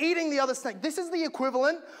snake eating the other snake, this is the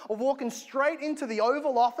equivalent of walking straight into the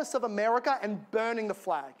Oval Office of America and burning the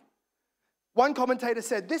flag. One commentator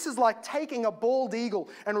said, this is like taking a bald eagle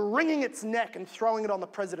and wringing its neck and throwing it on the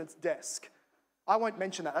president's desk. I won't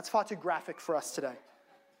mention that. That's far too graphic for us today.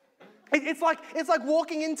 It's like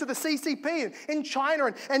walking into the CCP in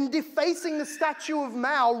China and defacing the statue of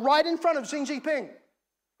Mao right in front of Xi Jinping.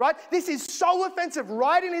 Right? This is so offensive,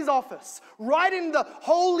 right in his office, right in the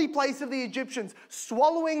holy place of the Egyptians,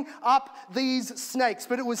 swallowing up these snakes.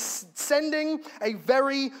 But it was sending a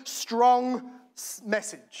very strong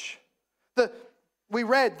message. We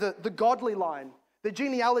read the godly line, the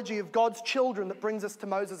genealogy of God's children that brings us to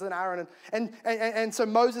Moses and Aaron. And so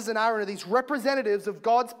Moses and Aaron are these representatives of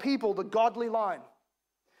God's people, the godly line.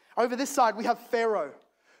 Over this side, we have Pharaoh,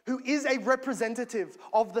 who is a representative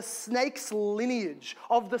of the snake's lineage,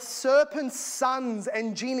 of the serpent's sons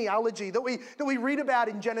and genealogy that we read about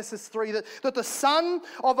in Genesis 3, that the son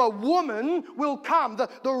of a woman will come.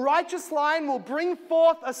 The righteous line will bring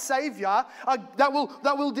forth a savior that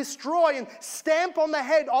will destroy and stamp on the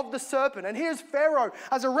head of the serpent. And here's Pharaoh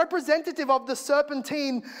as a representative of the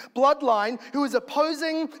serpentine bloodline who is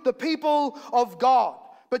opposing the people of God.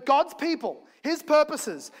 But God's people, his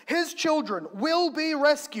purposes, his children will be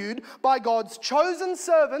rescued by God's chosen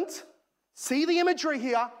servant. See the imagery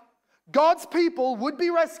here. God's people would be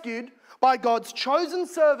rescued by God's chosen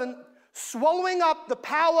servant, swallowing up the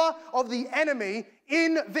power of the enemy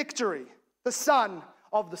in victory, the son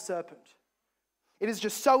of the serpent. It is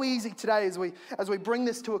just so easy today as we bring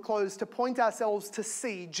this to a close to point ourselves to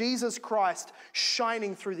see Jesus Christ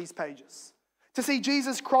shining through these pages. To see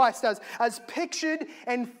Jesus Christ as pictured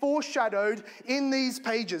and foreshadowed in these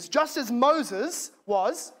pages. Just as Moses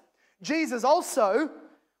was, Jesus also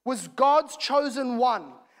was God's chosen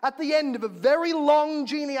one at the end of a very long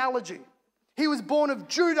genealogy. He was born of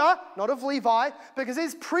Judah, not of Levi, because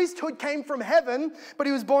his priesthood came from heaven, but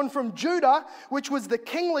he was born from Judah, which was the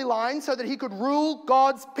kingly line, so that he could rule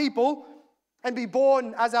God's people and be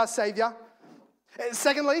born as our Savior.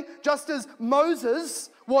 Secondly, just as Moses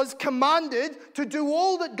was commanded to do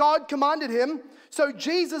all that God commanded him, so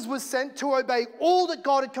Jesus was sent to obey all that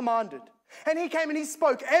God had commanded. And he came and he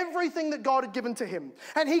spoke everything that God had given to him.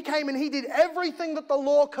 And he came and he did everything that the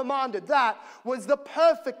law commanded. That was the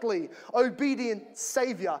perfectly obedient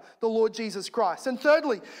Savior, the Lord Jesus Christ. And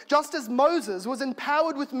thirdly, just as Moses was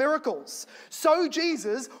empowered with miracles, so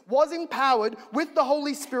Jesus was empowered with the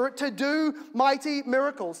Holy Spirit to do mighty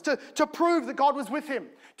miracles, to prove that God was with him,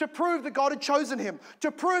 to prove that God had chosen him,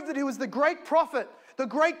 to prove that he was the great prophet, the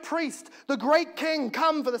great priest, the great king,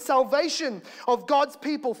 come for the salvation of God's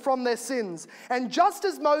people from their sins. And just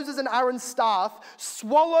as Moses and Aaron's staff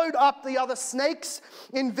swallowed up the other snakes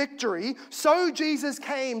in victory, so Jesus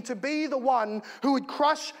came to be the one who would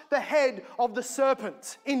crush the head of the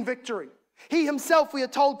serpent in victory. He himself, we are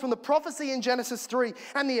told from the prophecy in Genesis 3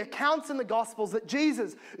 and the accounts in the Gospels, that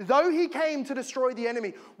Jesus, though he came to destroy the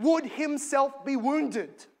enemy, would himself be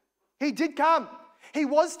wounded. He did come. He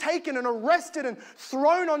was taken and arrested and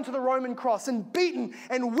thrown onto the Roman cross and beaten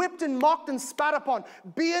and whipped and mocked and spat upon,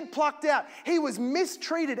 beard plucked out. He was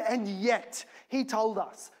mistreated, and yet he told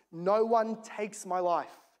us, no one takes my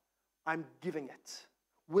life, I'm giving it.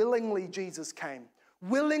 Willingly Jesus came.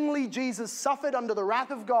 Willingly Jesus suffered under the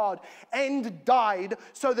wrath of God and died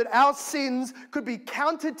so that our sins could be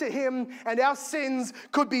counted to him and our sins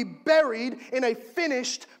could be buried in a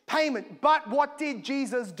finished payment. But what did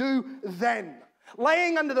Jesus do then?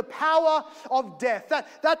 Laying under the power of death,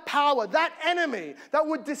 that power, that enemy that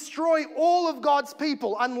would destroy all of God's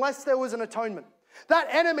people unless there was an atonement. That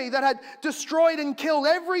enemy that had destroyed and killed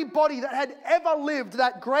everybody that had ever lived,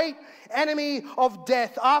 that great enemy of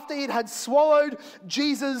death, after it had swallowed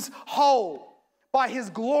Jesus whole. By his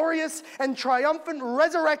glorious and triumphant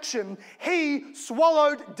resurrection, he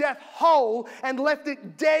swallowed death whole and left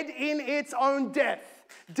it dead in its own death.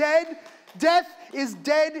 Dead Death is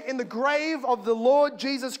dead in the grave of the Lord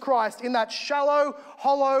Jesus Christ, in that shallow,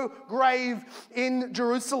 hollow grave in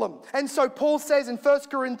Jerusalem. And so Paul says in 1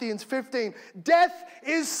 Corinthians 15, death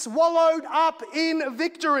is swallowed up in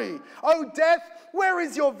victory. Oh, death, where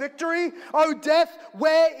is your victory? Oh, death,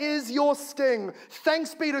 where is your sting?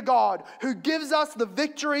 Thanks be to God who gives us the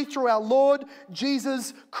victory through our Lord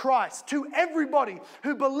Jesus Christ. To everybody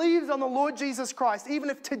who believes on the Lord Jesus Christ, even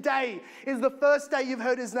if today is the first day you've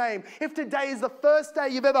heard his name, if today is the first day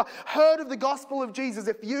you've ever heard of the gospel of Jesus,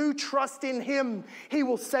 if you trust in him, he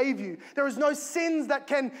will save you. There is no sins that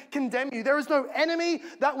can condemn you. There is no enemy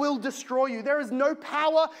that will destroy you. There is no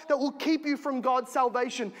power that will keep you from God's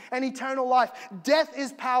salvation and eternal life. Death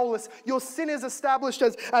is powerless. Your sin is established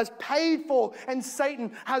as paid for, and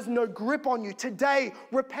Satan has no grip on you. Today,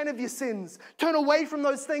 repent of your sins. Turn away from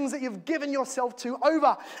those things that you've given yourself to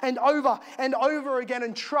over and over and over again,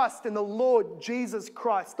 and trust in the Lord Jesus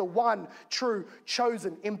Christ, the one true,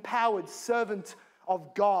 chosen, empowered servant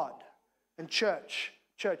of God. And church,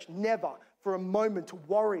 never for a moment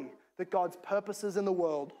worry that God's purposes in the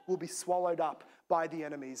world will be swallowed up by the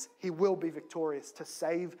enemies. He will be victorious to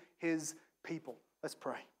save his people. Let's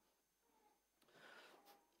pray.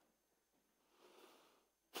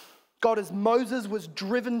 God, as Moses was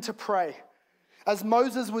driven to pray, as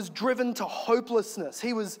Moses was driven to hopelessness,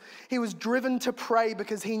 he was driven to pray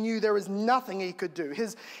because he knew there was nothing he could do.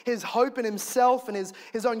 His hope in himself and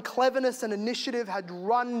his own cleverness and initiative had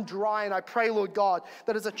run dry. And I pray, Lord God,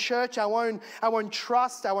 that as a church, our own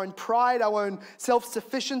trust, our own pride, our own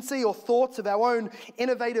self-sufficiency or thoughts of our own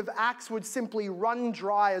innovative acts would simply run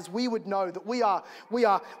dry, as we would know that we are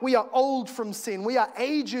old from sin. We are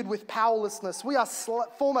aged with powerlessness. We are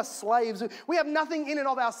former slaves. We have nothing in and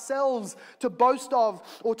of ourselves to boast of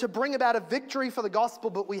or to bring about a victory for the gospel,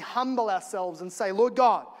 but we humble ourselves and say, Lord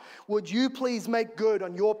God, would you please make good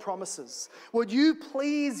on your promises? Would you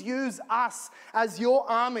please use us as your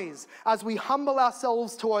armies as we humble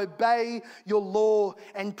ourselves to obey your law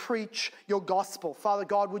and preach your gospel? Father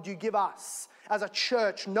God, would you give us as a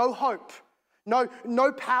church no hope, no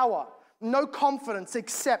power, no confidence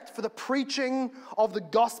except for the preaching of the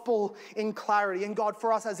gospel in clarity. And God,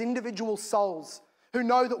 for us as individual souls, who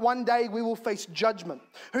know that one day we will face judgment,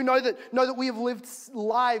 who know that we have lived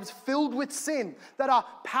lives filled with sin that are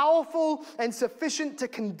powerful and sufficient to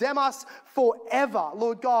condemn us forever.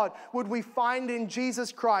 Lord God, would we find in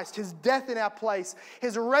Jesus Christ his death in our place,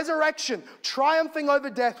 his resurrection, triumphing over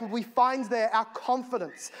death, would we find there our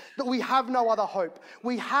confidence that we have no other hope,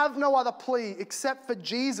 we have no other plea except for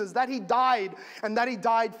Jesus, that he died and that he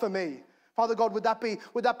died for me. Father God, would that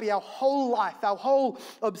be our whole life, our whole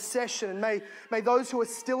obsession? And may those who are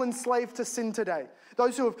still enslaved to sin today,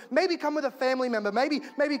 those who have maybe come with a family member,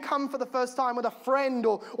 maybe come for the first time with a friend,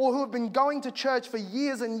 or who have been going to church for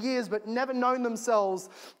years and years but never known themselves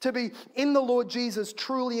to be in the Lord Jesus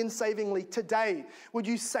truly and savingly, today, would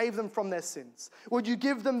you save them from their sins? Would you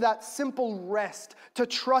give them that simple rest to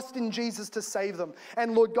trust in Jesus to save them?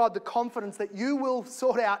 And Lord God, the confidence that you will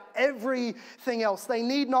sort out everything else. They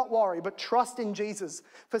need not worry, but trust in Jesus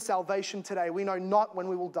for salvation today. We know not when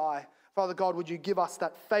we will die. Father God, would you give us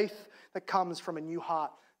that faith that comes from a new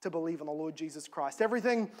heart to believe in the Lord Jesus Christ?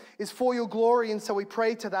 Everything is for your glory, and so we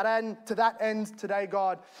pray to that end today,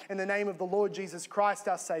 God, in the name of the Lord Jesus Christ,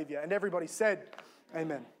 our Savior. And everybody said,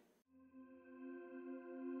 amen.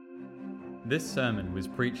 This sermon was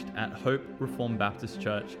preached at Hope Reformed Baptist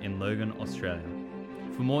Church in Logan, Australia.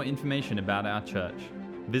 For more information about our church,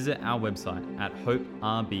 visit our website at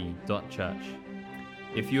hoperb.church.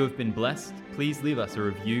 If you have been blessed, please leave us a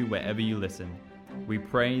review wherever you listen. We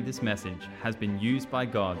pray this message has been used by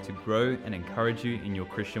God to grow and encourage you in your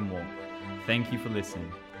Christian walk. Thank you for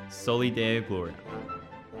listening. Soli Deo Gloria.